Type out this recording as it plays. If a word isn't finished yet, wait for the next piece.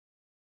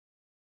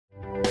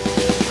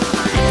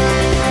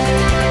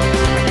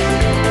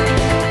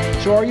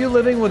are you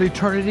living with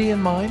eternity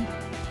in mind?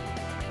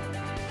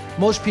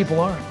 Most people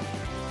aren't.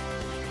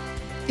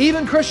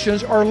 Even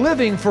Christians are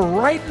living for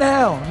right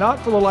now, not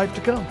for the life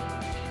to come.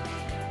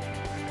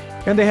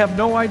 And they have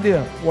no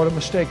idea what a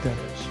mistake that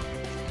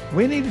is.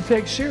 We need to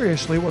take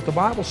seriously what the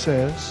Bible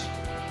says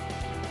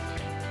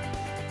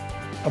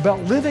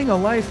about living a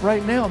life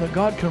right now that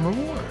God can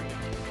reward.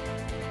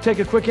 Take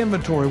a quick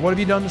inventory. What have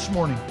you done this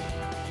morning?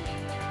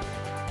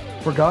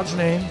 For God's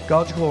name,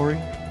 God's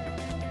glory,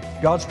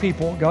 God's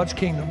people, God's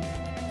kingdom,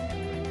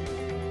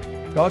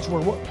 God's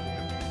word.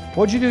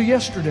 What did you do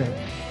yesterday?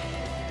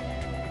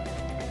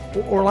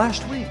 Or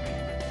last week?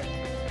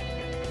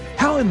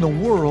 How in the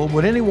world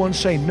would anyone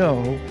say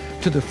no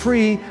to the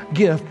free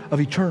gift of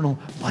eternal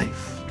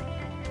life?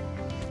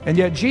 And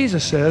yet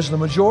Jesus says the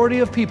majority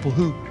of people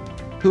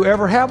who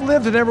ever have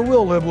lived and ever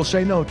will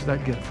say no to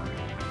that gift.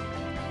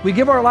 We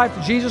give our life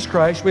to Jesus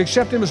Christ. We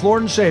accept Him as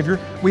Lord and Savior.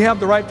 We have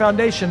the right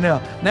foundation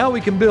now. Now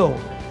we can build.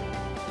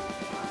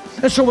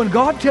 And so when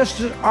God tests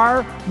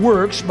our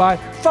works by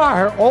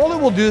fire, all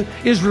it will do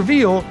is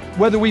reveal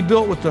whether we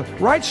built with the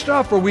right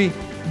stuff or we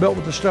built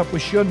with the stuff we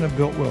shouldn't have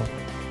built with.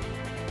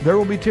 There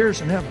will be tears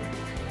in heaven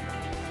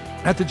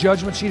at the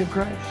judgment seat of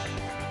Christ.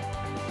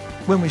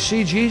 When we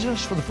see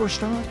Jesus for the first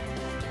time,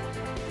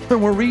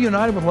 when we're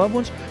reunited with loved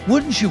ones,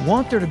 wouldn't you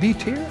want there to be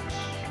tears?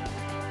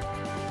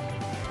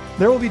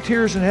 There will be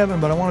tears in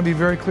heaven, but I want to be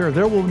very clear.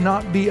 There will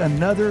not be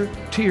another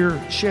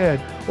tear shed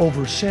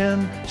over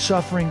sin,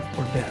 suffering,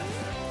 or death.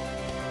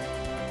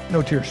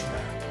 No tears for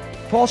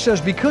that. Paul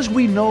says, because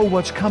we know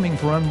what's coming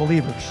for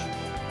unbelievers,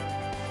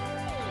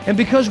 and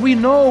because we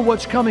know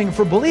what's coming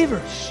for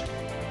believers,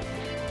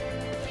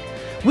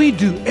 we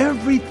do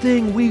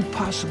everything we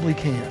possibly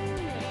can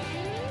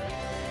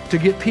to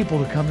get people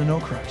to come to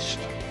know Christ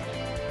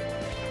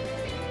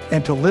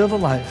and to live a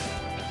life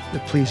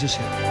that pleases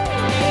Him.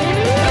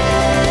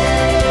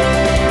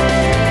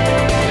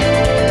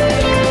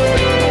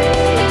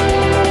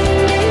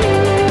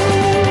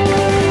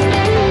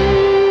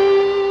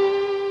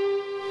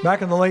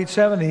 Back in the late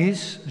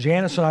 70s,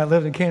 Janice and I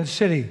lived in Kansas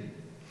City.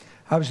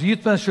 I was the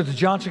youth minister at the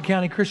Johnson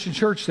County Christian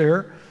Church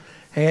there,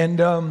 and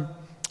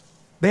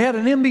they had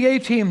an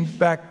NBA team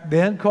back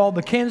then called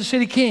the Kansas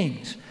City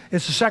Kings.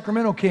 It's the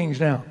Sacramento Kings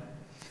now.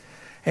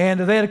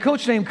 And they had a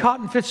coach named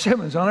Cotton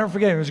Fitzsimmons. I'll never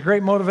forget him. He was a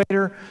great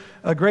motivator,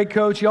 a great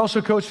coach. He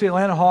also coached the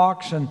Atlanta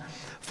Hawks and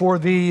for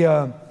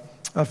the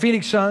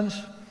Phoenix Suns.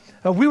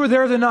 We were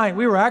there the night.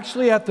 We were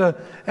actually at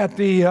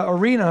the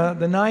arena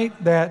the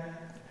night that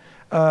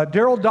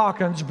Daryl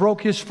Dawkins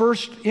broke his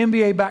first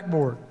NBA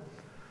backboard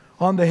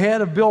on the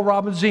head of Bill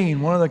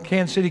Robinson, one of the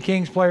Kansas City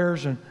Kings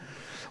players. And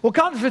well,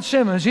 Cotton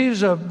Fitzsimmons,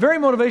 he's a very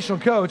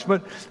motivational coach,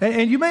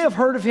 and you may have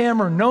heard of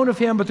him or known of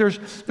him, but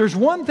there's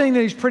one thing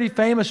that he's pretty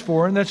famous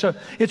for, and it's a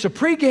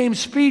pregame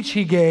speech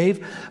he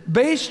gave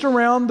based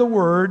around the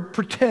word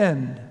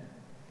pretend.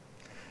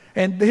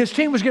 And his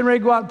team was getting ready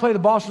to go out and play the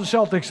Boston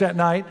Celtics that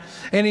night,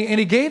 and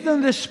he gave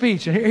them this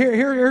speech, and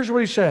here's what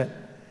he said.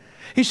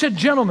 He said,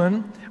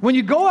 gentlemen, when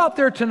you go out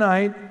there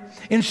tonight,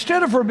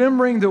 instead of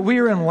remembering that we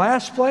are in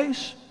last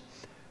place,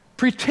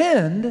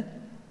 pretend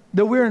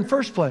that we're in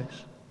first place.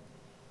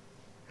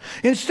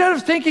 Instead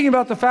of thinking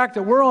about the fact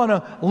that we're on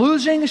a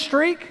losing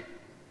streak,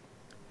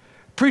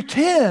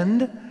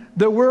 pretend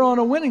that we're on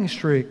a winning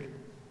streak.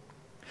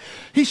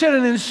 He said,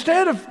 and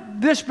instead of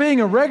this being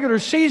a regular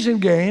season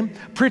game,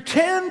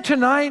 pretend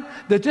tonight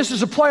that this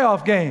is a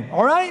playoff game,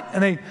 all right?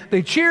 And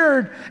they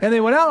cheered, and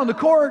they went out on the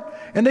court,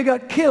 and they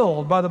got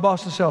killed by the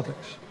Boston Celtics.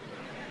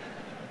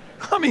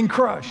 I mean,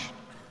 crushed.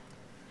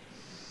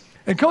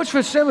 And Coach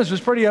Fitzsimmons was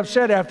pretty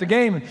upset after the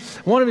game. And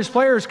one of his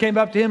players came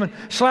up to him and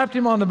slapped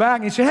him on the back.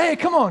 And he said, hey,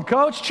 come on,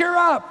 Coach, cheer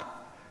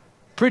up.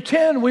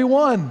 Pretend we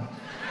won.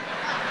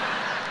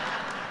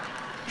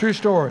 True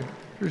story.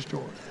 True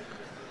story.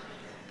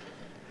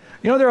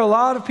 You know, there are a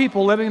lot of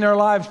people living their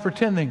lives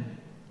pretending.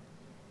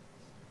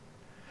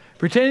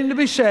 Pretending to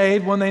be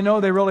saved when they know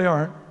they really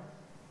aren't.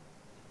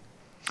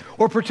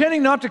 Or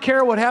pretending not to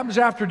care what happens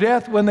after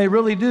death when they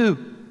really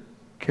do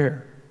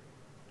care.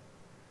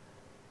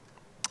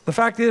 The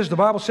fact is, the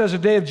Bible says a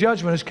day of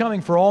judgment is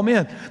coming for all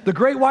men. The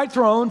great white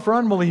throne for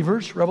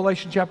unbelievers,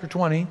 Revelation chapter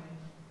 20,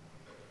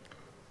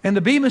 and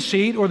the bema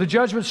seat or the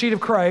judgment seat of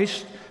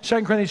Christ, 2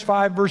 Corinthians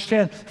 5 verse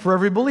 10, for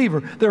every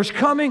believer. There's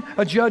coming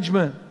a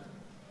judgment.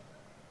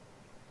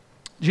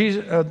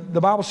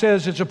 The Bible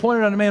says it's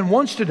appointed unto man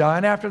once to die,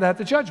 and after that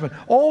the judgment.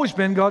 Always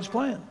been God's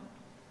plan.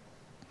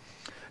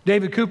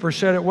 David Cooper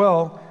said it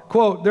well,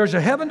 quote, there's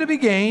a heaven to be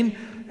gained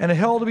and a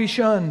hell to be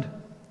shunned.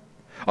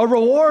 A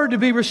reward to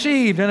be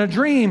received and a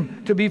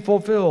dream to be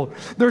fulfilled.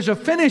 There's a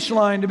finish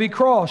line to be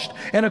crossed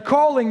and a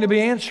calling to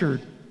be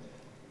answered.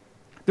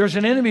 There's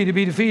an enemy to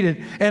be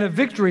defeated and a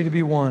victory to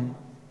be won.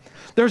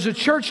 There's a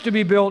church to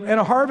be built and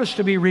a harvest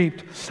to be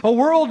reaped. A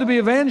world to be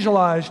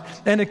evangelized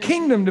and a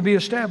kingdom to be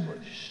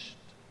established.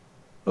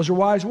 Those are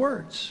wise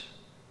words.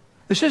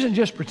 This isn't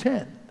just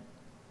pretend.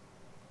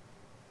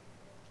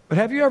 But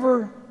have you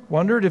ever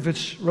wondered if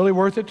it's really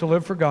worth it to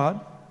live for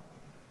God?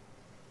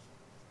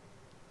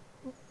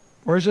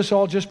 Or is this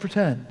all just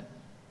pretend?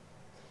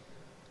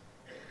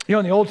 You know,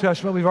 in the Old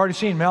Testament, we've already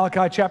seen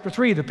Malachi chapter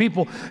 3, the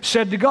people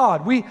said to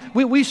God,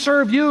 we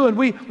serve you and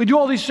we do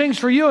all these things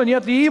for you, and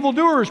yet the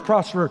evildoers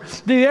prosper,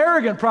 the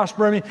arrogant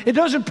prosper. I mean, it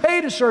doesn't pay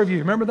to serve you.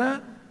 Remember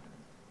that?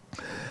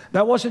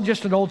 That wasn't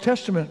just an Old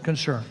Testament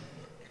concern.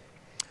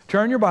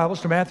 Turn your Bibles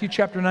to Matthew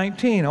chapter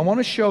 19. I want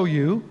to show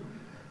you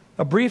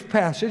a brief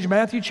passage,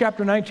 Matthew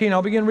chapter 19.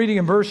 I'll begin reading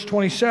in verse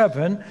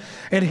 27.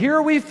 And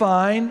here we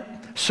find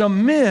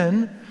some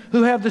men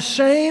who have the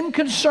same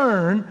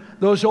concern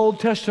those Old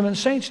Testament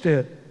saints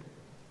did.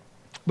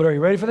 But are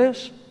you ready for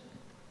this?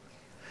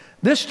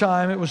 This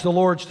time it was the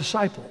Lord's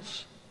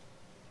disciples.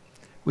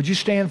 Would you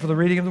stand for the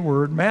reading of the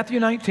word? Matthew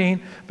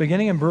 19,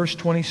 beginning in verse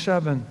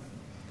 27.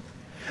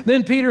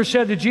 Then Peter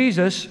said to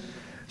Jesus,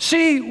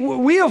 "See,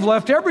 we have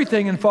left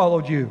everything and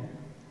followed you.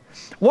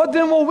 What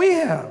then will we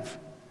have?"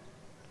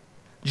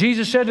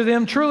 Jesus said to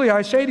them, "Truly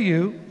I say to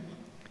you,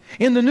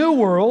 in the new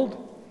world,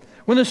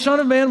 when the Son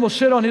of Man will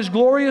sit on his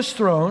glorious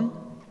throne,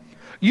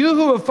 you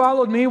who have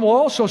followed me will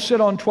also sit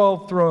on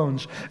 12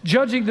 thrones,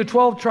 judging the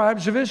 12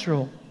 tribes of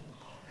Israel.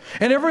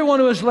 And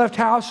everyone who has left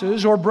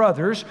houses or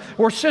brothers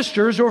or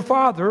sisters or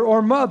father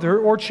or mother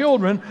or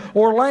children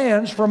or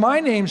lands for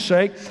my name's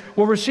sake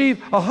will receive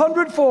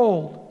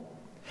 100-fold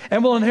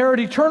and will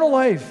inherit eternal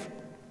life.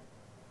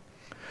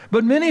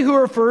 But many who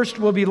are first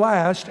will be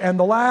last, and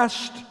the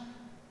last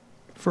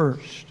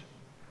first."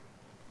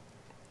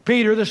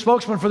 Peter, the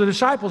spokesman for the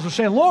disciples, was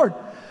saying, "Lord,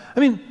 I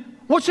mean,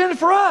 what's in it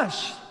for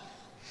us?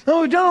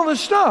 No, we've done all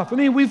this stuff. I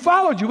mean, we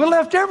followed you. We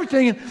left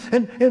everything.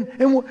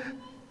 And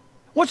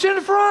what's in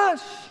it for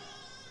us?"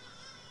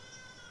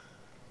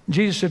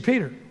 Jesus said,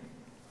 "Peter,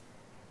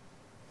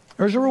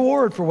 there's a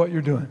reward for what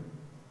you're doing.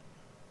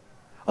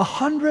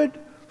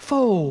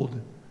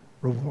 100-fold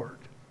reward."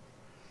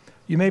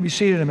 You may be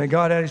seated, and may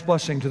God add his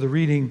blessing to the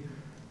reading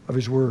of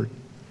his word.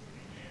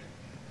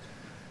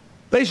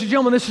 Ladies and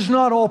gentlemen, this is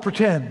not all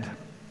pretend.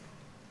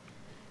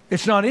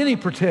 It's not any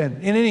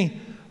pretend in any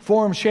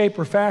form, shape,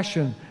 or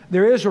fashion.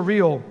 There is a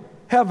real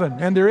heaven,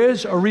 and there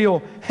is a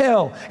real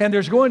hell, and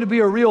there's going to be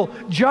a real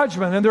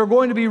judgment, and there are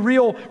going to be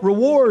real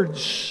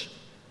rewards.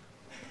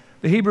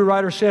 The Hebrew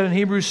writer said in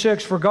Hebrews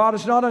 6, "For God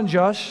is not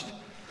unjust,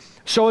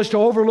 so as to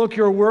overlook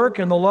your work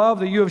and the love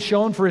that you have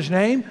shown for his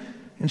name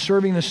in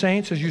serving the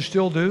saints as you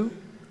still do.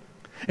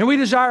 And we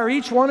desire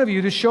each one of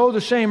you to show the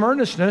same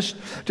earnestness,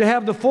 to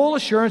have the full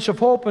assurance of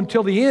hope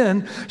until the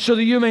end, so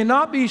that you may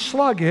not be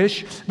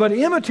sluggish, but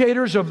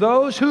imitators of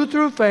those who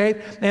through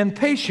faith and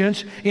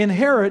patience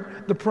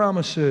inherit the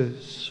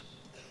promises."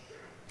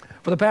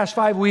 For the past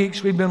 5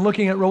 weeks, we've been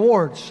looking at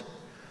rewards.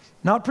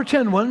 Not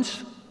pretend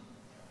ones,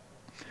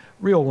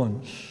 real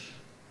ones.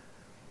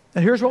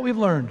 And here's what we've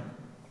learned.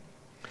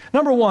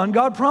 Number one,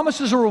 God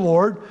promises a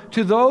reward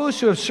to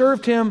those who have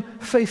served him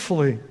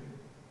faithfully.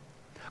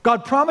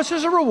 God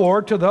promises a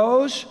reward to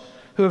those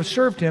who have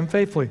served him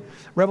faithfully.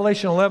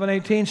 Revelation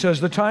 11:18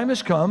 says, "The time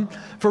has come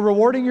for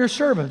rewarding your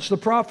servants, the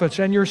prophets,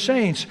 and your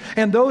saints,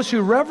 and those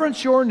who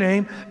reverence your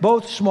name,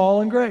 both small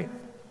and great."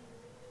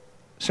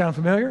 Sound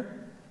familiar?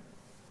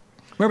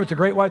 Remember at the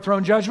great white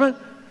throne judgment,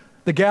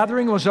 the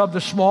gathering was of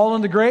the small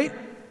and the great.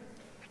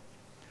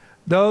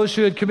 Those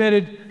who had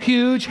committed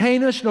huge,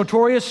 heinous,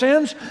 notorious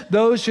sins,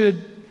 those who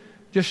had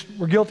just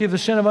were guilty of the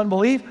sin of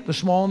unbelief, the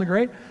small and the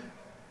great.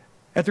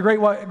 At the great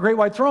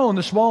white throne,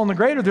 the small and the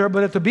great are there,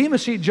 but at the bema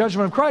seat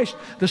judgment of Christ,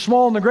 the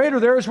small and the great are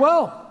there as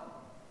well.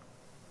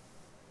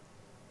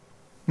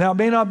 Now, it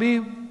may not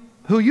be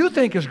who you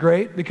think is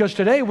great, because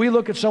today we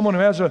look at someone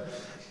who has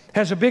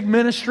a big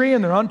ministry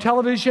and they're on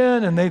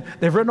television and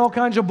they've written all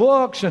kinds of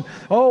books and,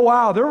 oh,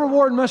 wow, their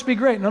reward must be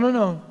great. No, no,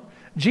 no.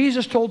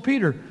 Jesus told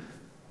Peter,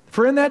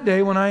 "For in that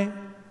day when I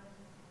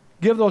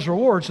give those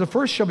rewards, the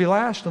first shall be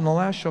last and the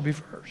last shall be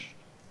first."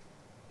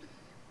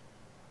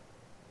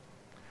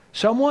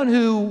 Someone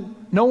who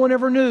no one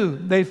ever knew,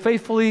 they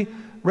faithfully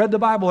read the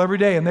Bible every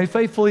day, and they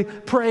faithfully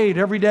prayed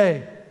every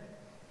day.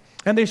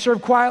 And they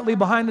served quietly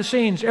behind the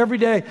scenes every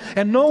day,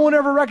 and no one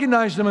ever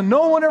recognized them, and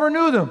no one ever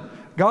knew them.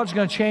 God's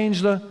going to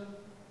change the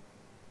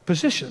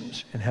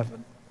positions in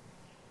heaven.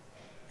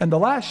 And the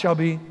last shall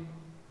be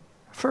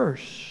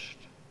first.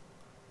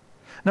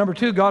 Number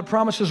two, God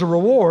promises a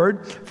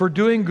reward for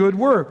doing good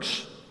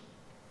works.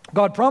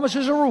 God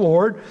promises a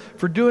reward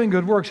for doing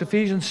good works.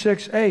 Ephesians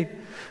 6:8.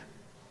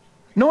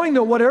 "Knowing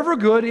that whatever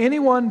good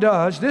anyone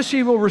does, this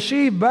he will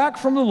receive back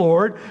from the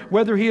Lord,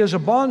 whether he is a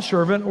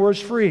bondservant or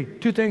is free."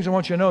 Two things I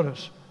want you to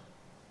notice.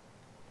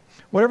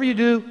 Whatever you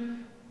do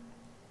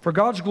for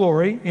God's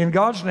glory, in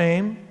God's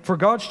name, for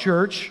God's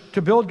church,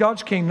 to build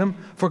God's kingdom,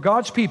 for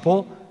God's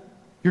people,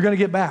 you're going to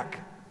get back.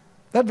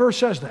 That verse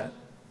says that.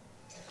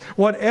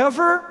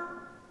 Whatever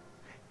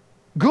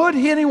good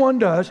anyone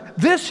does,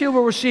 this he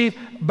will receive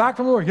back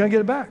from the Lord. You're going to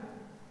get it back.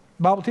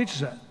 The Bible teaches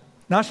that.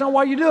 Now, that's not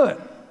why you do it.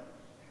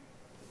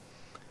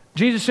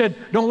 Jesus said,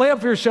 "Don't lay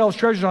up for yourselves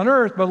treasures on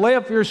earth, but lay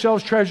up for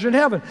yourselves treasures in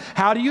heaven."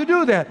 How do you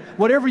do that?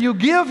 Whatever you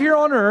give here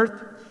on earth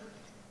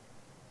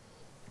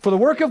for the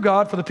work of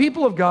God, for the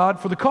people of God,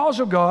 for the cause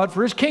of God,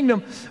 for his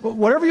kingdom,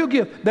 whatever you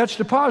give, that's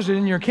deposited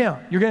in your account.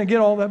 You're going to get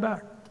all that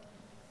back.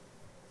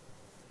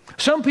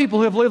 Some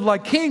people have lived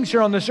like kings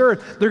here on this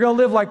earth. They're going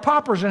to live like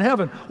paupers in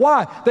heaven.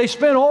 Why? They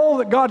spent all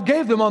that God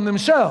gave them on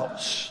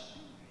themselves.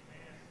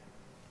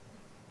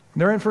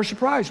 They're in for a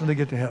surprise when they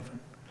get to heaven.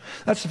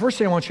 That's the first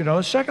thing I want you to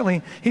know.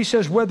 Secondly, he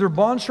says whether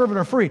bondservant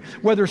or free,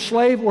 whether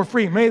slave or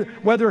free,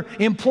 whether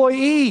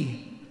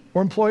employee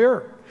or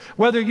employer,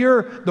 whether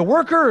you're the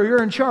worker or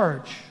you're in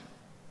charge,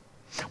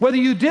 whether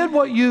you did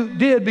what you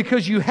did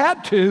because you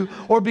had to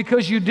or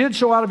because you did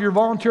so out of your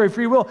voluntary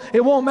free will,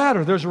 it won't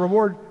matter. There's a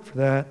reward for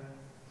that.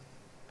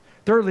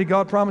 Thirdly,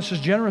 God promises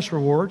generous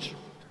rewards.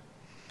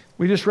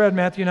 We just read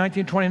Matthew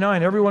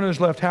 19:29. Everyone who has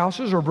left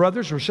houses or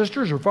brothers or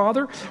sisters or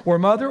father or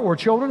mother or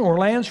children or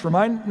lands for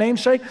my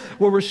name's sake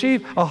will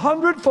receive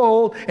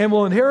 100-fold and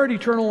will inherit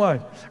eternal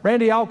life.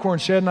 Randy Alcorn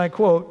said, and I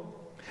quote,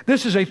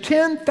 "This is a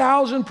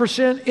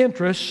 10,000%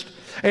 interest,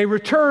 a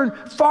return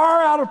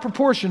far out of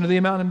proportion to the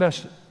amount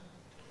invested."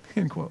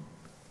 End quote.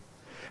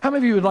 How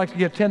many of you would like to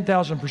get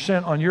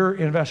 10,000% on your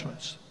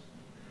investments?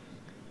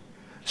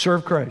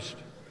 Serve Christ.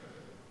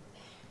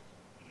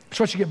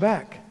 That's what you get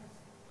back.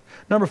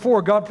 Number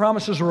 4, God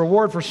promises a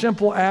reward for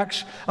simple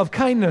acts of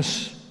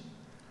kindness.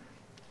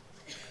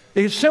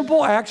 These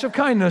simple acts of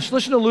kindness.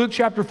 Listen to Luke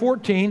chapter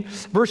 14,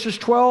 verses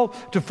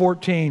 12 to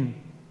 14.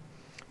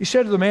 He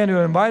said to the man who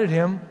invited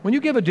him, "When you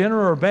give a dinner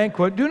or a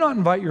banquet, do not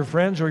invite your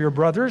friends or your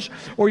brothers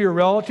or your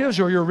relatives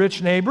or your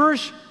rich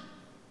neighbors."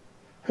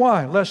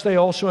 Why? Lest they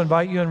also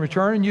invite you in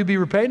return and you be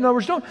repaid. In other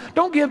words,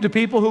 don't give to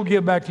people who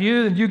give back to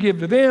you and you give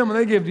to them and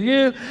they give to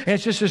you. And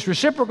it's just this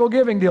reciprocal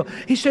giving deal.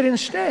 He said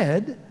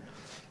instead,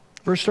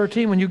 verse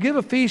 13, when you give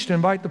a feast,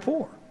 invite the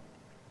poor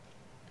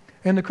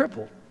and the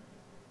crippled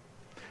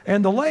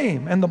and the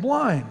lame and the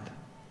blind.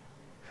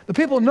 The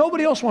people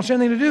nobody else wants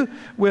anything to do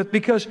with,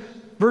 because,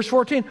 verse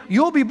 14,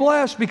 you'll be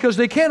blessed because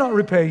they cannot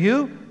repay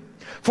you,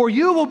 for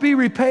you will be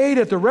repaid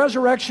at the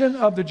resurrection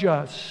of the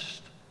just.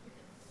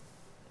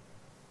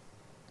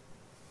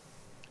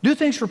 Do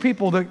things for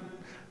people that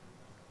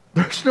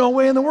there's no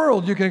way in the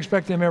world you can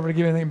expect them ever to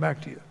give anything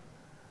back to you.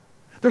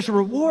 There's a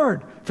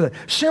reward for that.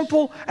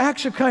 Simple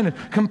acts of kindness,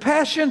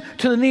 compassion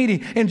to the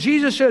needy. And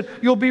Jesus said,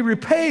 you'll be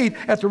repaid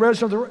at the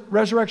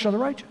resurrection of the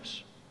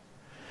righteous.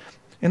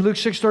 In Luke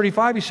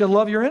 6:35, he said,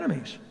 love your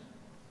enemies.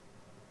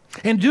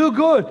 And do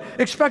good,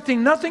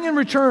 expecting nothing in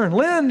return.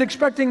 Lend,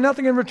 expecting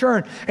nothing in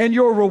return. And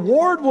your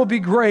reward will be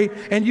great,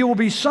 and you will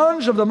be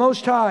sons of the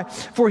Most High.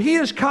 For He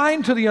is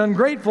kind to the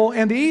ungrateful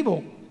and the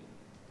evil.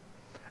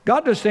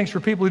 God does things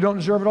for people who don't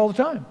deserve it all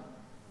the time.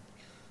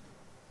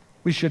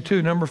 We should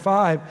too. Number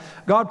 5,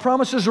 God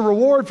promises a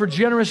reward for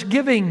generous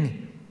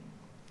giving.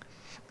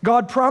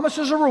 God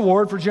promises a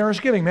reward for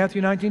generous giving.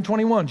 Matthew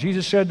 19:21.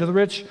 Jesus said to the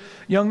rich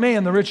young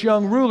man, the rich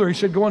young ruler, he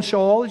said, go and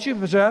sell all that you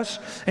possess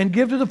and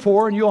give to the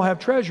poor, and you'll have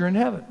treasure in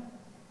heaven.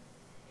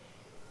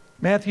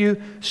 Matthew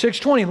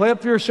 6:20. Lay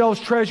up for yourselves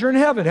treasure in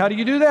heaven. How do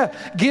you do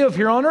that? Give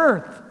here on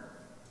earth.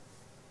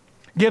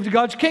 Give to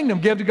God's kingdom.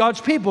 Give to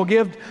God's people.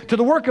 Give to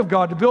the work of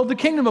God, to build the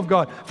kingdom of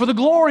God, for the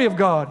glory of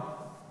God.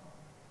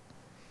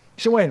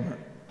 You say, wait a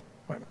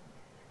minute.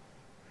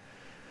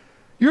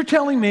 You're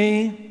telling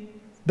me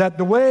that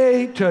the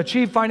way to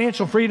achieve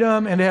financial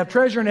freedom and to have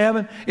treasure in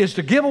heaven is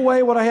to give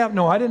away what I have?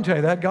 No, I didn't tell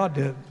you that. God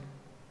did.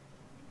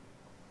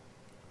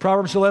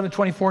 Proverbs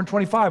 11:24 and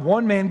 25.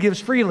 One man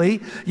gives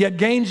freely, yet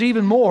gains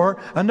even more.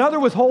 Another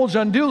withholds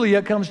unduly,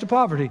 yet comes to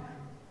poverty.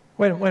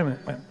 Wait a minute.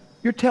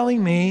 You're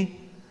telling me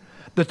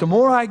that the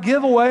more I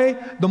give away,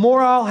 the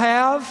more I'll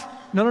have?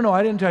 No,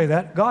 I didn't tell you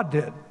that. God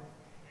did.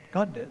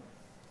 God did.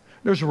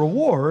 There's a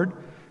reward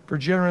for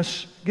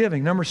generous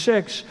giving. Number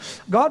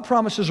 6, God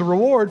promises a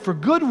reward for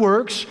good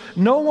works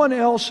no one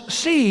else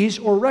sees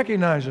or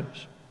recognizes.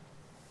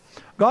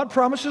 God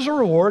promises a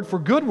reward for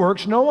good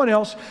works no one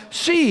else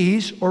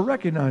sees or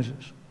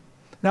recognizes.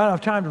 Now, I don't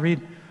have time to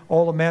read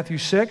all of Matthew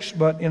 6,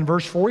 but in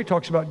verse 4, he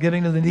talks about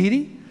giving to the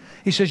needy.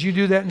 He says, you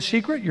do that in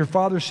secret. Your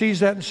Father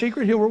sees that in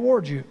secret. He'll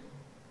reward you.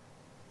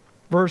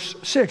 Verse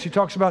 6, he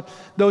talks about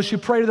those who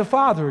pray to the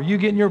Father. You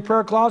get in your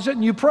prayer closet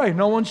and you pray.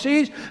 No one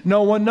sees,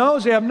 no one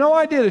knows. They have no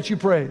idea that you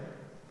prayed.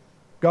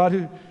 God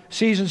who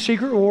sees in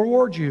secret will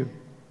reward you.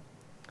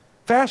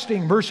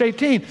 Fasting, verse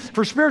 18,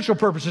 for spiritual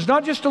purposes,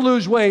 not just to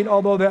lose weight,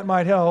 although that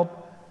might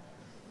help.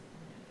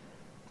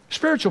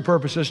 Spiritual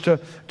purposes, to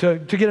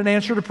get an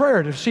answer to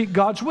prayer, to seek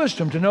God's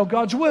wisdom, to know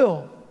God's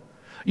will.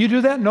 You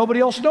do that,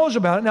 nobody else knows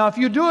about it. Now, if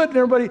you do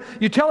it,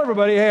 you tell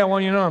everybody, hey, I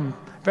want you to know I'm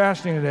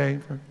fasting today.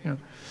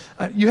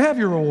 You have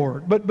your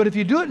reward. But if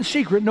you do it in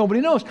secret, nobody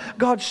knows.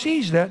 God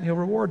sees that and He'll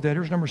reward that.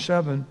 Here's number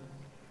 7.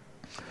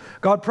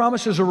 God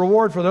promises a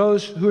reward for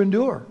those who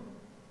endure.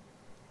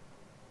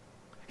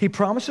 He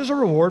promises a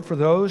reward for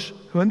those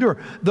who endure.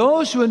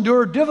 Those who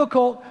endure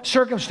difficult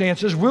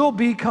circumstances will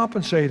be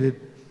compensated.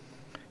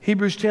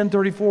 Hebrews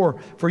 10:34,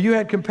 for you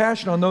had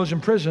compassion on those in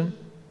prison,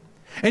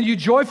 and you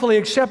joyfully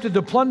accepted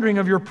the plundering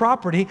of your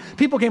property.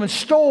 People came and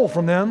stole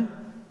from them.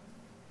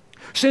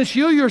 Since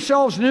you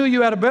yourselves knew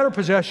you had a better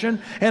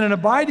possession and an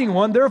abiding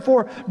one,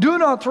 therefore do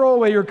not throw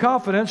away your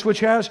confidence,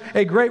 which has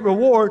a great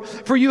reward,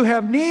 for you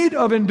have need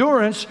of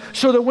endurance,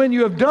 so that when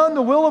you have done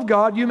the will of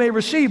God, you may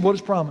receive what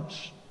is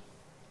promised.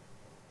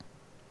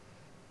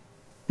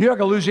 You're not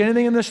going to lose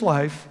anything in this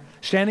life,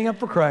 standing up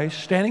for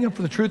Christ, standing up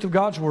for the truth of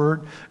God's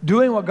Word,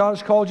 doing what God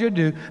has called you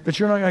to do, but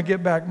you're not going to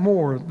get back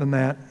more than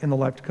that in the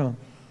life to come.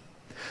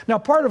 Now,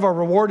 part of our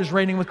reward is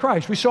reigning with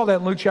Christ. We saw that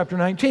in Luke chapter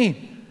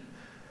 19.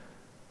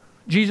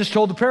 Jesus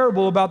told the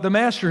parable about the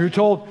master who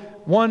told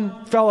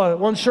one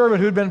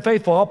servant who had been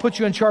faithful, I'll put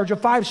you in charge of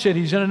 5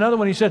 cities. And another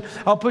one, he said,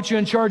 I'll put you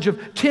in charge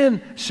of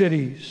 10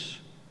 cities.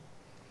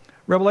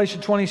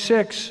 Revelation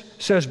 26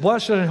 says,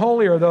 blessed and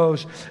holy are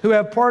those who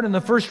have part in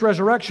the first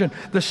resurrection.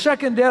 The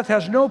second death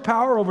has no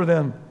power over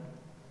them.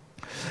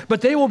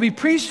 But they will be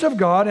priests of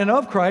God and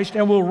of Christ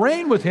and will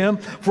reign with him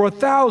for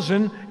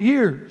 1,000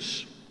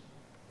 years.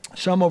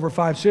 Some over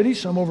 5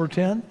 cities, some over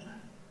 10.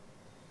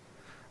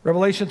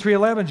 Revelation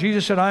 3:11,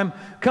 Jesus said, I'm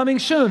coming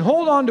soon.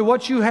 Hold on to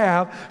what you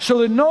have so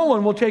that no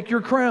one will take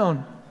your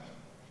crown.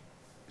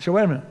 So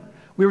wait a minute.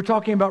 We were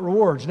talking about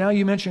rewards. Now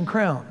you mentioned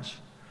crowns.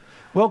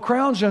 Well,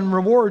 crowns and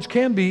rewards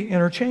can be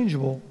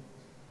interchangeable.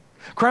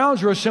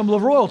 Crowns are a symbol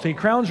of royalty.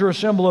 Crowns are a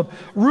symbol of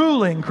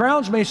ruling.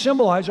 Crowns may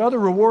symbolize other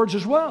rewards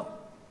as well.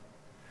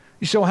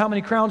 You say, well, how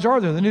many crowns are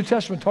there? The New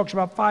Testament talks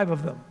about 5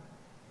 of them.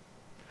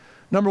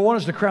 Number 1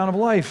 is the crown of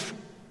life,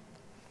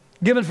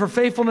 given for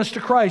faithfulness to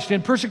Christ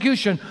in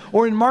persecution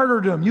or in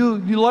martyrdom. You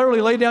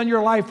literally lay down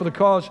your life for the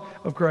cause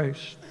of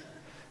Christ.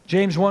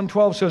 James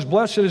 1:12 says,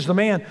 blessed is the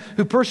man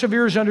who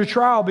perseveres under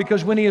trial,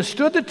 because when he has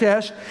stood the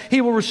test,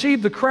 he will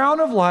receive the crown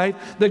of life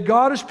that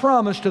God has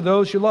promised to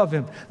those who love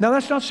him. Now,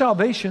 that's not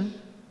salvation.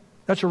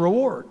 That's a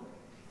reward.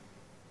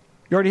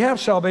 You already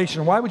have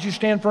salvation. Why would you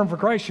stand firm for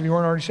Christ if you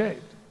weren't already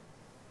saved?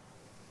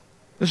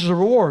 This is a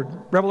reward.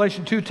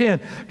 Revelation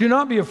 2:10, do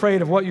not be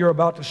afraid of what you're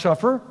about to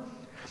suffer.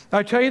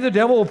 I tell you, the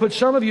devil will put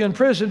some of you in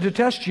prison to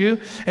test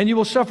you, and you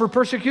will suffer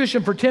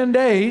persecution for 10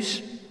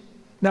 days.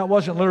 Now, it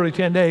wasn't literally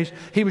 10 days.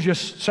 He was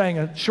just saying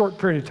a short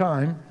period of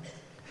time.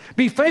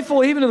 Be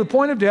faithful even to the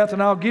point of death,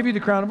 and I'll give you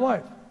the crown of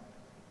life.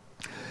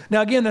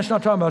 Now, again, that's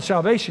not talking about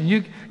salvation.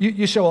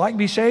 You say, well, I can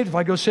be saved if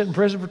I go sit in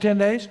prison for 10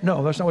 days?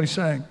 No, that's not what he's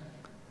saying.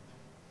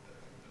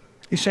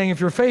 He's saying if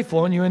you're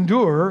faithful and you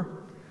endure,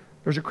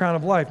 there's a crown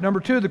of life. Number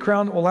 2, the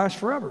crown that will last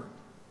forever.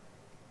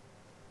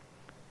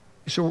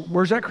 So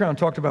where's that crown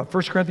talked about?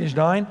 1 Corinthians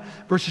 9,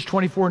 verses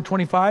 24 and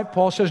 25.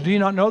 Paul says, do you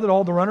not know that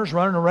all the runners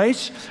run in a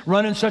race,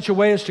 run in such a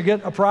way as to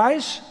get a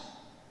prize?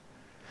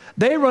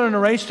 They run in a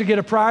race to get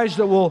a prize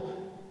that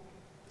will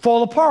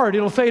fall apart.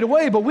 It'll fade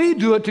away. But we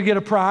do it to get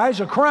a prize,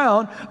 a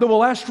crown that will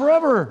last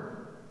forever.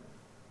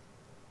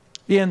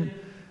 In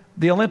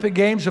the Olympic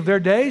Games of their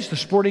days, the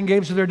sporting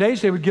games of their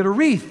days, they would get a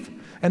wreath,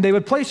 and they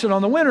would place it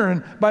on the winner.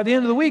 And by the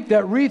end of the week,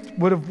 that wreath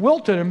would have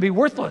wilted and be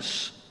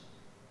worthless.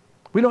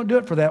 We don't do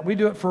it for that. We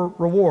do it for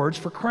rewards,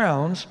 for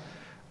crowns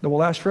that will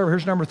last forever.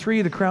 Here's number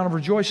 3, the crown of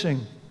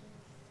rejoicing.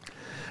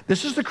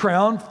 This is the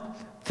crown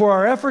for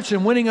our efforts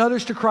in winning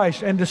others to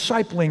Christ and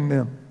discipling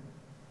them.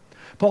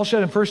 Paul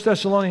said in 1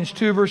 Thessalonians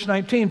 2, verse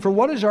 19, for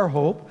what is our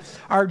hope,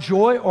 our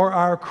joy, or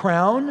our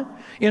crown,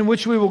 in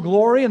which we will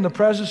glory in the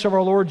presence of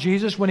our Lord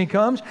Jesus when he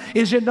comes?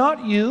 Is it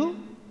not you?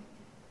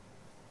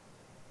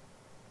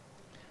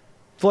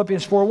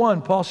 Philippians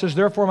 4:1, Paul says,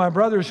 therefore, my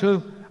brothers,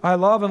 who I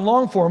love and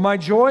long for, my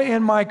joy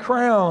and my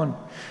crown.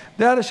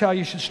 That is how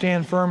you should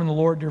stand firm in the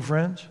Lord, dear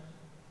friends.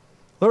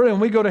 Literally,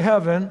 when we go to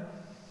heaven,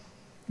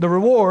 the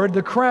reward,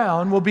 the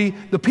crown, will be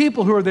the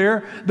people who are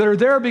there that are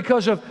there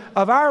because of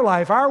our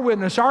life, our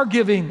witness, our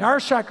giving,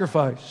 our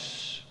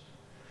sacrifice.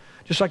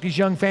 Just like these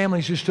young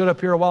families who stood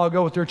up here a while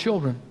ago with their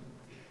children.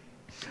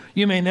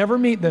 You may never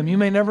meet them. You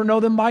may never know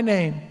them by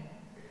name.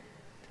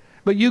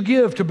 But you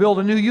give to build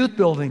a new youth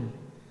building.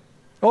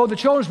 Oh, the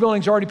children's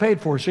building's already paid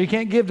for, so you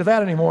can't give to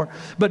that anymore.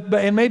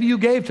 And maybe you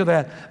gave to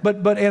that.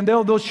 And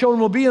those children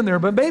will be in there.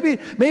 But maybe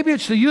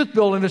it's the youth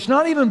building that's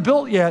not even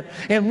built yet,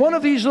 and one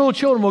of these little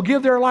children will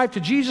give their life to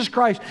Jesus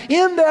Christ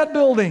in that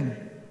building.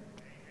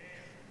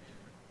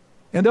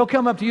 And they'll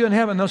come up to you in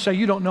heaven and they'll say,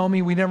 you don't know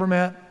me, we never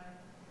met.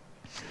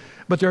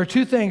 But there are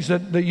 2 things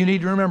that you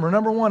need to remember.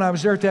 Number 1, I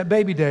was there at that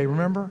baby day,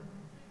 remember?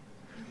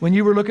 When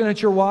you were looking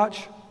at your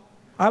watch,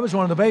 I was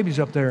one of the babies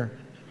up there.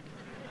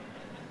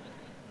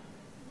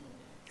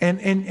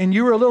 And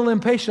you were a little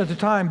impatient at the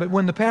time, but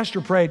when the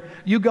pastor prayed,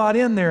 you got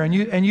in there and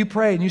you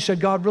prayed and you said,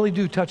 God, really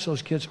do touch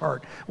those kids'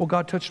 heart. Well,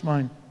 God touched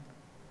mine.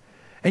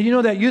 And you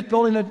know that youth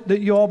building that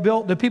you all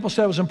built, that people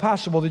said it was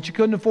impossible, that you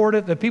couldn't afford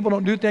it, that people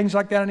don't do things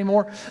like that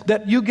anymore,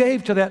 that you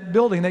gave to that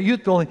building, that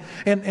youth building.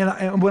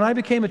 And when I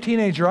became a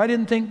teenager, I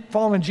didn't think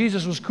following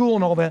Jesus was cool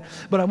and all that,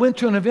 but I went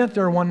to an event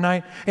there one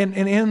night, and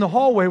in the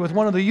hallway with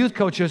one of the youth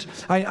coaches,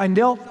 I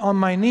knelt on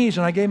my knees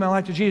and I gave my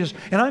life to Jesus.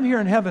 And I'm here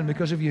in heaven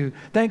because of you.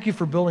 Thank you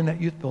for building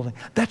that youth building.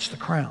 That's the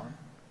crown.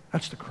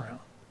 That's the crown.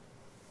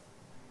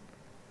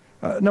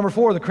 Number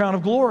 4, the crown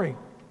of glory.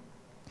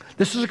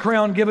 This is a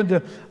crown given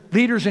to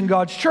leaders in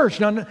God's church.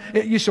 Now,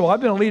 you say, well, I've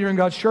been a leader in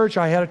God's church.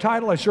 I had a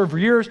title. I served for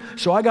years.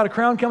 So I got a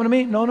crown coming to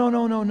me? No, no,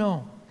 no, no,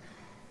 no.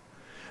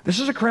 This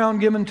is a crown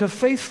given to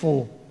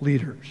faithful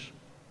leaders.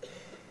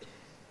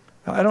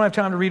 Now, I don't have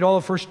time to read all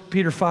of 1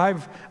 Peter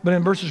 5, but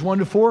in verses 1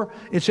 to 4,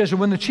 it says that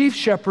when the chief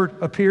shepherd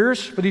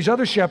appears for these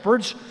other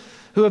shepherds,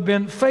 who have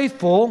been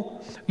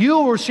faithful, you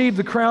will receive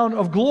the crown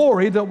of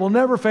glory that will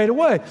never fade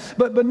away.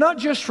 But not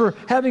just for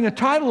having a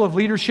title of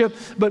leadership,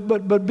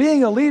 but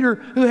being a leader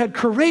who had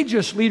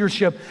courageous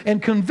leadership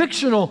and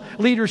convictional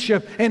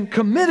leadership and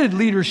committed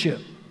leadership.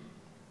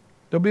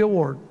 There'll be a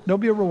reward. There'll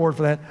be a reward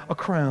for that, a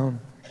crown.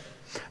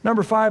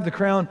 Number 5, the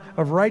crown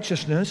of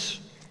righteousness.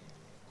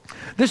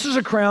 This is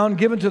a crown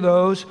given to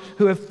those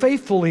who have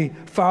faithfully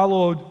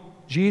followed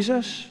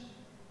Jesus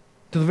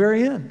to the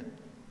very end.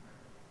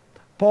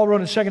 Paul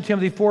wrote in 2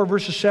 Timothy 4,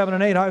 verses 7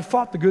 and 8, I have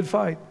fought the good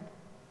fight.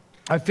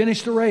 I've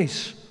finished the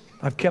race.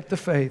 I've kept the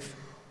faith.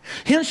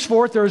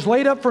 Henceforth there is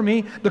laid up for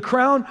me the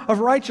crown of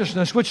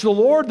righteousness, which the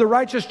Lord, the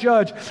righteous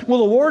judge,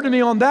 will award to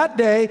me on that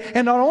day,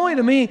 and not only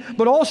to me,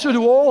 but also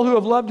to all who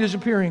have loved his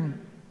appearing.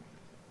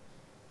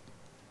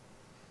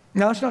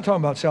 Now, that's not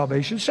talking about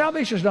salvation.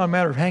 Salvation is not a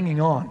matter of hanging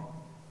on.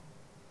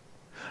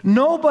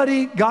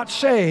 Nobody got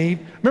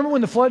saved. Remember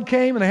when the flood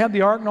came and they had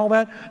the ark and all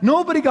that?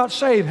 Nobody got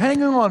saved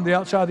hanging on to the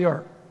outside of the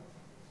ark.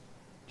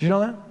 Did you know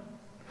that?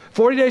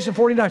 40 days and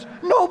 40 nights.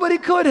 Nobody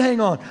could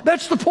hang on.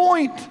 That's the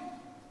point.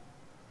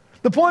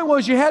 The point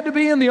was you had to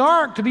be in the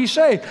ark to be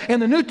saved.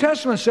 And the New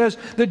Testament says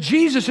that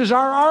Jesus is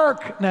our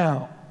ark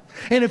now.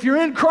 And if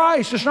you're in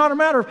Christ, it's not a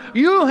matter of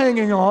you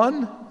hanging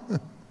on.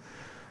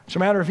 It's a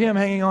matter of him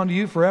hanging on to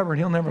you forever, and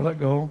he'll never let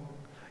go.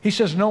 He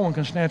says no one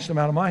can snatch them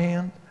out of my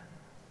hand.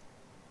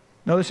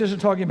 No, this isn't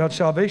talking about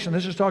salvation.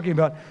 This is talking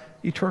about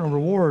eternal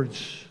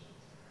rewards.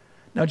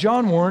 Now,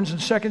 John warns in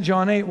 2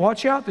 John 8,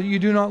 watch out that you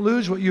do not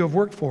lose what you have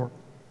worked for,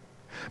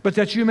 but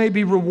that you may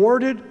be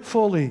rewarded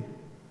fully.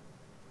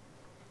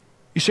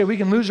 You say we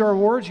can lose our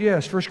rewards?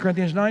 Yes, 1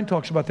 Corinthians 9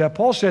 talks about that.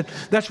 Paul said,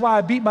 that's why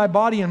I beat my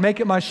body and make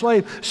it my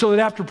slave, so that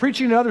after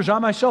preaching to others, I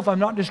myself am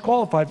not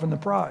disqualified from the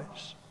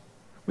prize.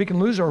 We can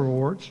lose our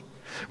rewards.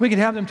 We can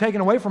have them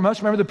taken away from us.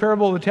 Remember the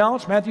parable of the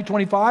talents, Matthew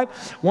 25?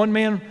 One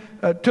man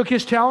took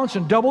his talents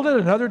and doubled it.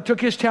 Another took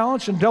his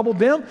talents and doubled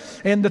them.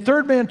 And the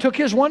third man took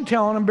his one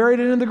talent and buried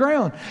it in the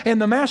ground.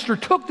 And the master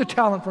took the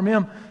talent from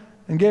him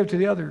and gave it to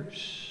the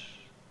others.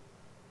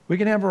 We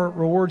can have our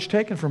rewards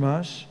taken from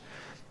us.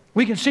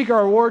 We can seek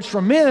our rewards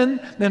from men,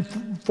 then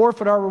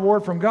forfeit our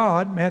reward from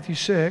God, Matthew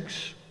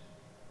 6.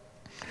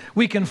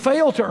 We can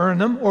fail to earn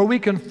them, or we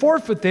can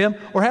forfeit them,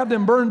 or have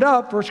them burned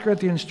up, 1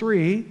 Corinthians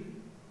 3.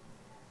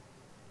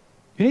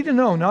 You need to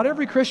know, not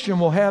every Christian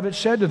will have it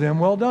said to them,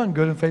 well done,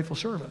 good and faithful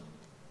servant.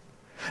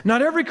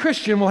 Not every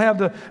Christian will have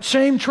the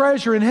same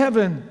treasure in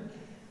heaven.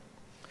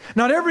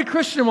 Not every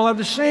Christian will have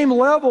the same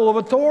level of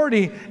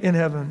authority in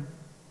heaven.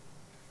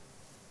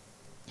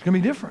 It's going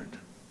to be different.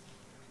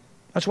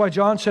 That's why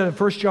John said in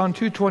 1 John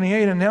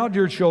 2:28, and now,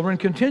 dear children,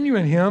 continue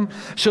in him,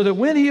 so that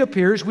when he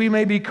appears, we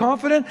may be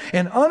confident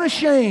and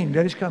unashamed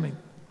at his coming.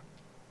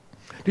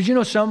 Did you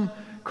know some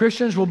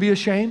Christians will be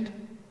ashamed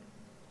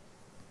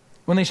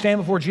when they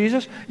stand before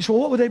Jesus? You say,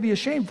 well, what would they be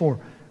ashamed for?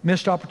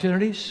 Missed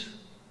opportunities?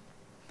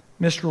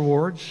 Missed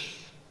rewards?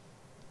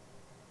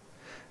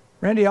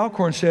 Randy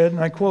Alcorn said, and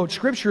I quote,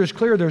 Scripture is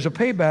clear there's a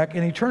payback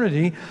in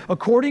eternity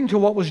according to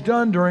what was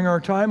done during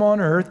our time on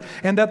earth,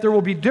 and that there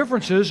will be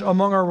differences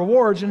among our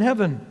rewards in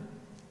heaven.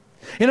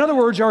 In other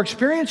words, our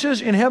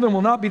experiences in heaven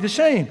will not be the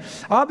same.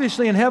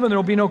 Obviously, in heaven there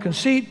will be no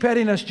conceit,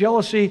 pettiness,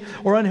 jealousy,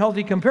 or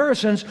unhealthy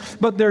comparisons,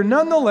 but there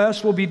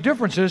nonetheless will be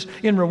differences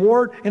in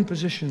reward and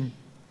position.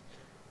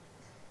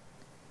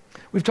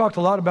 We've talked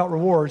a lot about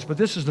rewards, but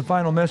this is the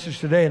final message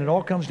today, and it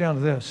all comes down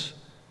to this.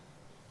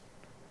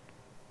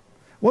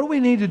 What do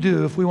we need to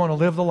do if we want to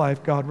live the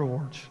life God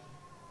rewards?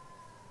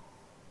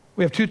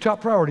 We have two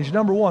top priorities.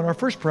 Number one, our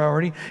first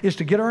priority is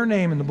to get our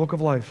name in the book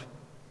of life.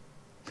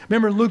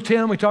 Remember in Luke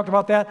 10, we talked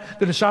about that?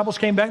 The disciples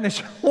came back and they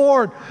said,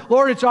 Lord,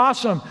 it's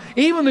awesome.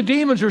 Even the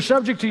demons are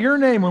subject to your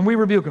name when we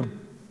rebuke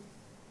them.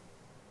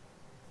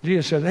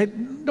 Jesus said, hey,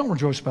 don't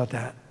rejoice about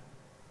that.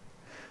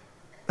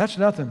 That's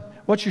nothing.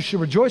 What you should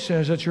rejoice in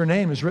is that your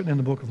name is written in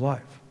the book of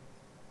life.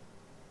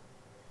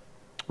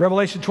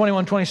 Revelation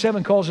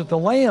 21:27 calls it the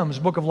Lamb's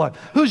book of life.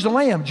 Who's the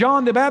Lamb?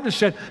 John the Baptist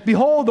said,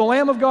 behold, the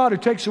Lamb of God who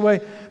takes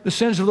away the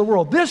sins of the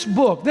world. This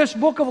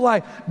book of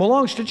life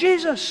belongs to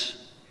Jesus.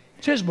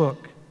 It's his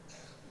book.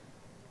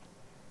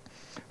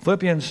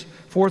 Philippians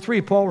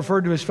 4:3, Paul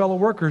referred to his fellow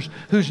workers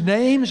whose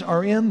names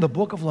are in the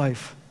book of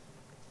life.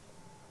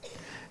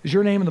 Is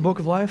your name in the book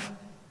of life?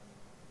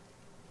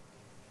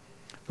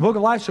 The book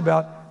of life is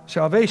about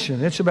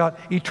salvation. It's about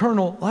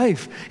eternal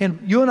life. And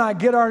you and I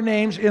get our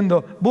names in the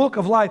book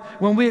of life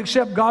when we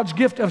accept God's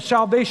gift of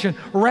salvation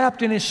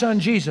wrapped in his Son,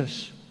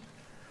 Jesus.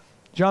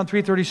 John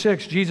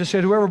 3:36, Jesus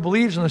said, whoever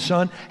believes in the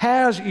Son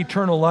has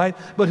eternal life,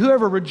 but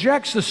whoever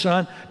rejects the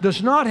Son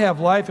does not have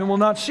life and will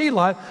not see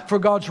life, for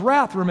God's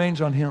wrath remains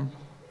on him.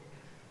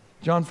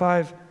 John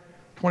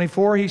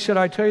 5:24, he said,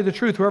 I tell you the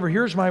truth, whoever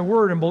hears my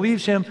word and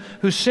believes him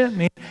who sent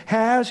me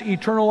has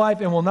eternal life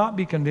and will not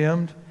be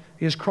condemned.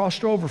 He has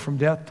crossed over from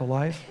death to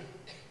life.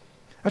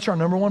 That's our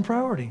number one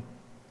priority.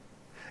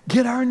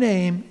 Get our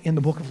name in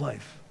the book of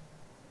life.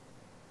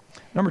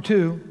 Number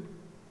two,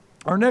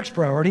 our next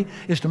priority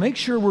is to make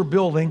sure we're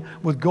building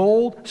with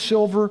gold,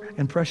 silver,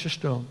 and precious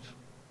stones.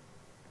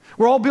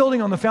 We're all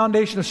building on the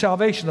foundation of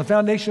salvation, the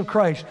foundation of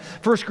Christ.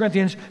 1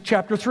 Corinthians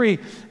chapter 3.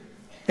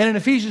 And in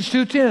Ephesians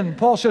 2:10,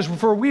 Paul says,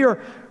 for we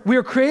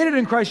are created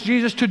in Christ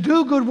Jesus to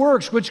do good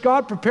works, which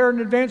God prepared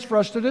in advance for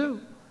us to do.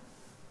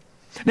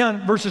 Now,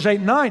 in verses 8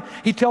 and 9,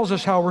 he tells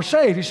us how we're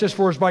saved. He says,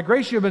 for as by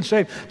grace you have been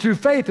saved through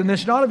faith, and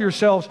this not of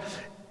yourselves,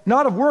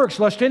 not of works,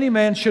 lest any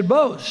man should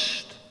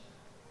boast.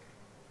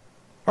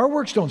 Our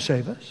works don't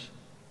save us.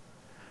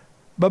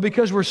 But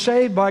because we're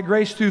saved by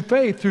grace through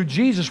faith, through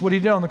Jesus, what he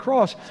did on the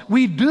cross,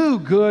 we do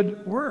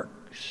good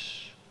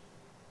works.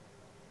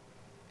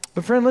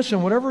 But friend,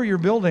 listen, whatever you're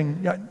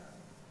building,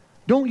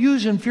 don't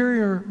use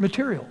inferior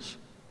materials.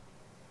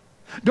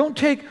 Don't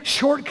take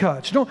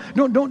shortcuts.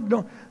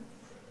 Don't.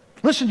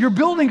 Listen, you're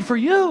building for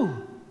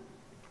you.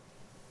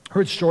 I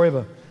heard a story of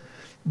a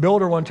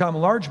builder one time, a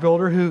large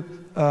builder who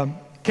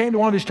came to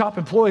one of his top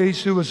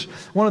employees who was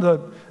one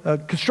of the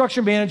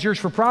construction managers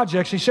for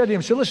projects. He said to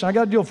him, listen, I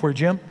got a deal for you,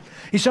 Jim.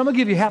 He said, I'm going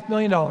to give you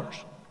 $500,000.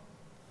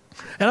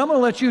 And I'm going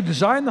to let you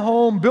design the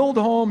home, build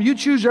the home. You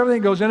choose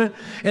everything that goes in it.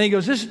 And he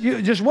goes,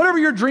 just whatever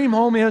your dream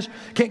home is,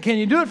 can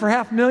you do it for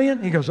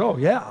 $500,000? He goes, oh,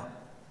 yeah.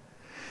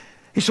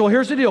 He said, well,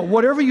 here's the deal.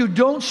 Whatever you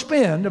don't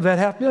spend of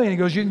that $500,000, he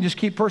goes, you can just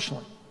keep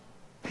personally.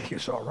 He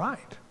goes, all right.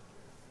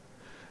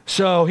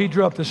 So he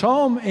drew up this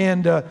home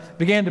and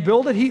began to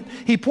build it.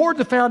 He poured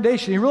the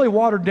foundation. He really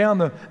watered down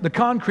the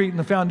concrete in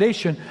the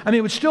foundation. I mean,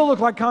 it would still look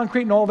like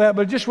concrete and all that,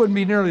 but it just wouldn't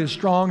be nearly as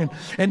strong.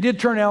 And did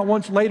turn out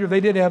once later, they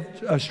did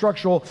have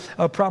structural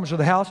problems with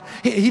the house.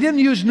 He didn't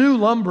use new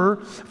lumber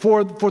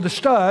for the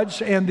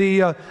studs and the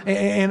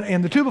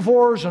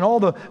 2x4s and all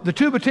the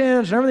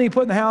 2x10s and everything he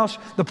put in the house,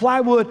 the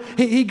plywood.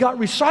 He got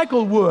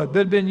recycled wood that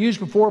had been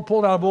used before,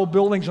 pulled out of old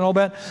buildings and all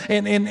that.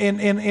 And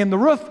the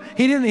roof,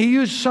 he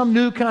used some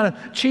new kind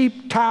of cheap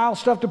tile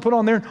stuff to put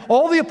on there.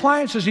 All the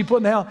appliances he put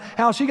in the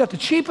house, he got the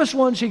cheapest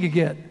ones he could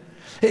get.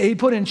 He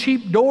put in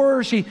cheap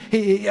doors,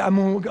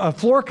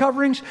 floor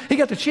coverings. He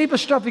got the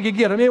cheapest stuff he could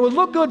get. I mean, it would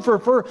look good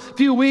for a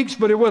few weeks,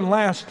 but it wouldn't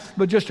last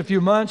but just a few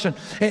months.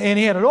 And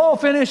he had it all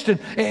finished.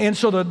 And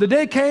so the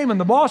day came, and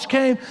the boss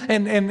came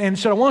and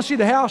said, I want to see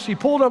the house. He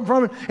pulled up in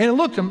front of it, and it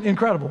looked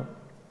incredible.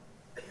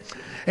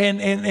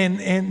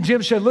 And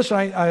Jim said, listen,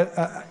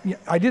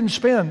 I didn't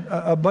spend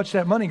a bunch of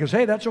that money. He goes,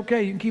 hey, that's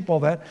okay. You can keep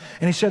all that.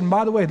 And he said, and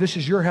by the way, this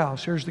is your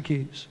house. Here's the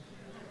keys.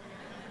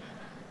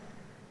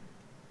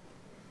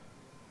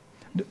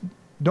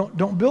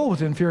 Don't build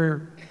with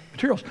inferior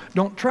materials.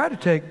 Don't try to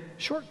take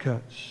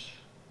shortcuts.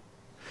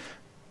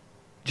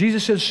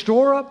 Jesus says,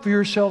 store up for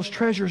yourselves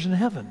treasures in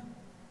heaven.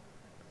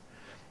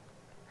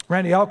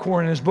 Randy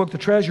Alcorn, in his book, The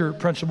Treasure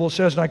Principle,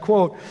 says, and I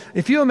quote,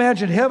 if you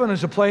imagine heaven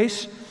as a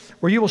place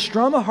where you will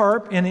strum a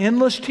harp in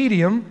endless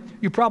tedium,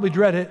 you probably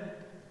dread it.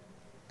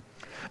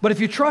 But if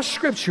you trust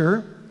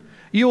Scripture,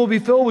 you will be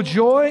filled with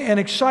joy and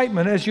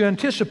excitement as you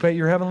anticipate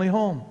your heavenly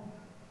home.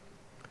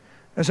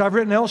 As I've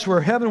written elsewhere,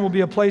 heaven will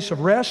be a place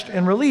of rest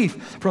and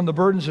relief from the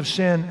burdens of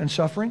sin and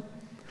suffering.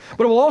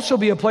 But it will also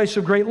be a place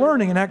of great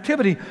learning and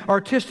activity,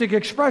 artistic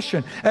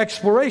expression,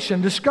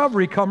 exploration,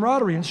 discovery,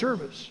 camaraderie, and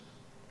service.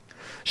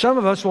 Some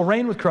of us will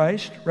reign with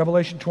Christ,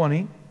 Revelation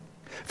 20.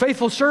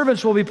 Faithful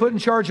servants will be put in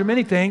charge of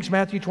many things,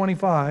 Matthew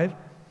 25.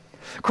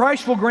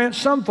 Christ will grant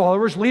some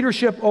followers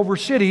leadership over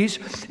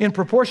cities in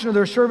proportion to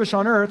their service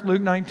on earth,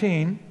 Luke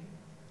 19.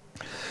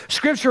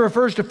 Scripture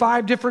refers to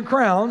 5 different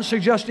crowns,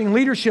 suggesting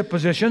leadership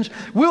positions.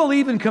 We'll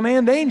even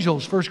command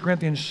angels, 1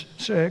 Corinthians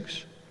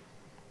 6.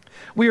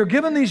 We are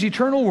given these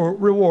eternal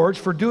rewards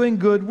for doing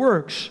good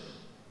works,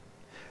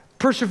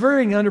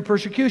 persevering under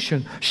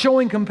persecution,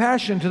 showing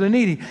compassion to the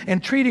needy,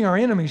 and treating our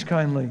enemies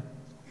kindly.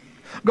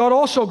 God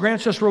also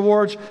grants us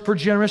rewards for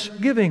generous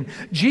giving.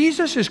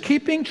 Jesus is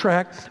keeping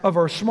track of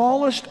our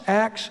smallest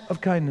acts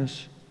of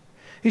kindness.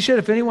 He said,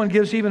 if anyone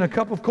gives even a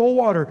cup of cold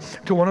water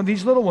to one of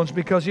these little ones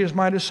because he is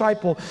my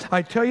disciple,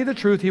 I tell you the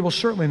truth, he will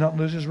certainly not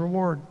lose his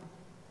reward.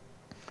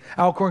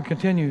 Alcorn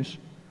continues,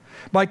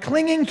 by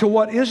clinging to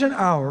what isn't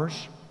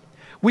ours,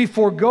 we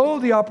forego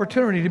the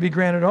opportunity to be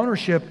granted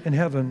ownership in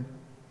heaven.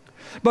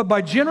 But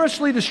by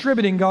generously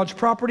distributing God's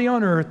property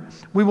on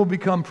earth, we will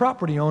become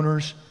property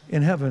owners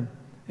in heaven.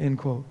 End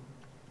quote.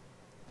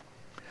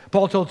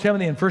 Paul told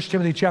Timothy in 1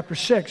 Timothy chapter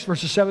 6,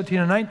 verses 17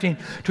 and 19,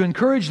 to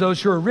encourage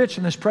those who are rich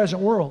in this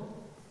present world,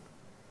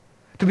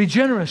 to be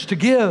generous, to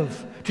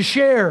give, to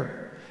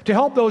share, to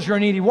help those who are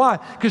needy. Why?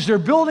 Because they're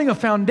building a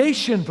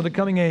foundation for the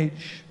coming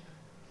age.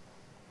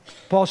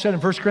 Paul said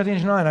in 1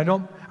 Corinthians 9,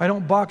 I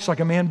don't box like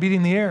a man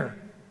beating the air.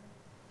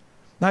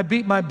 I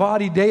beat my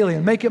body daily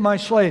and make it my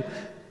slave.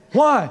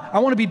 Why? I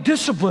want to be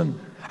disciplined.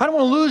 I don't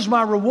want to lose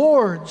my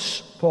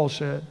rewards, Paul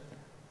said.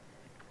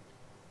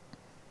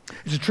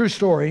 It's a true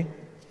story.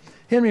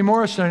 Henry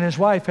Morrison and his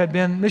wife had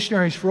been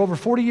missionaries for over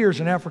 40 years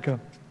in Africa.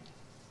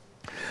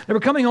 They were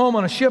coming home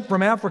on a ship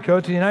from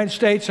Africa to the United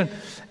States, and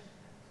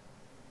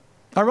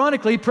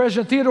ironically,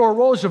 President Theodore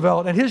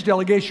Roosevelt and his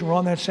delegation were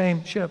on that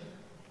same ship.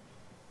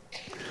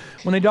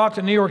 When they docked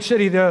in New York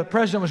City, the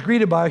president was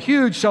greeted by a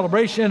huge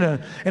celebration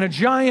and a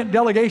giant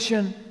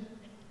delegation.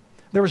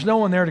 There was no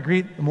one there to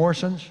greet the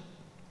Morrisons.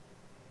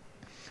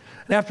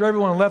 And after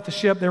everyone had left the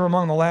ship, they were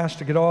among the last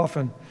to get off,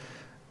 and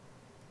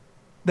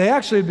they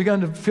actually had begun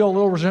to feel a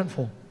little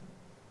resentful,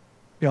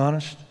 to be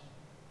honest.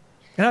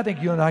 And I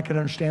think you and I could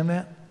understand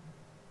that.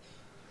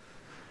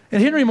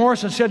 And Henry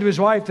Morrison said to his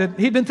wife that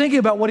he'd been thinking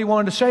about what he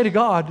wanted to say to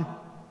God.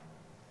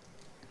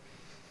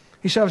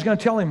 He said, I was going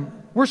to tell him,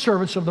 we're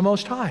servants of the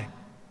Most High.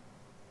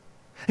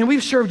 And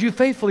we've served you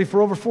faithfully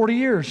for over 40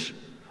 years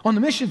on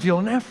the mission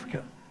field in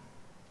Africa.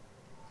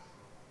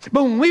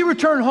 But when we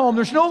return home,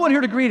 there's no one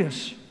here to greet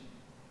us.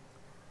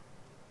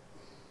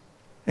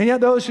 And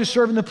yet those who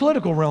serve in the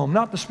political realm,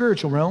 not the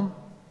spiritual realm,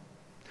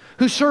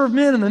 who serve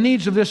men in the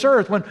needs of this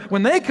earth,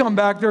 when they come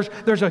back,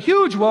 there's a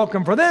huge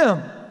welcome for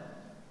them.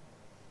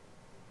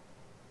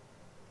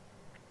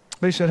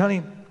 But he said,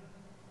 honey,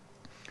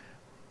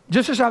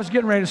 just as I was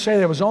getting ready to say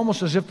that, it was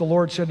almost as if the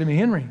Lord said to me,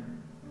 Henry,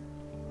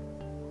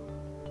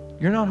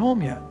 you're not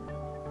home yet.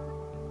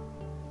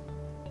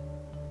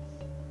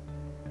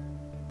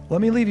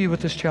 Let me leave you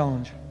with this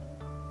challenge.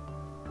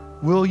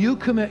 Will you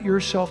commit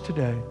yourself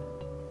today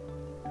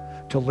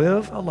to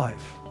live a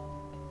life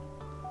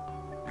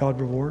God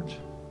rewards?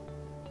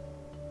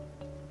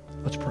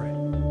 Let's pray.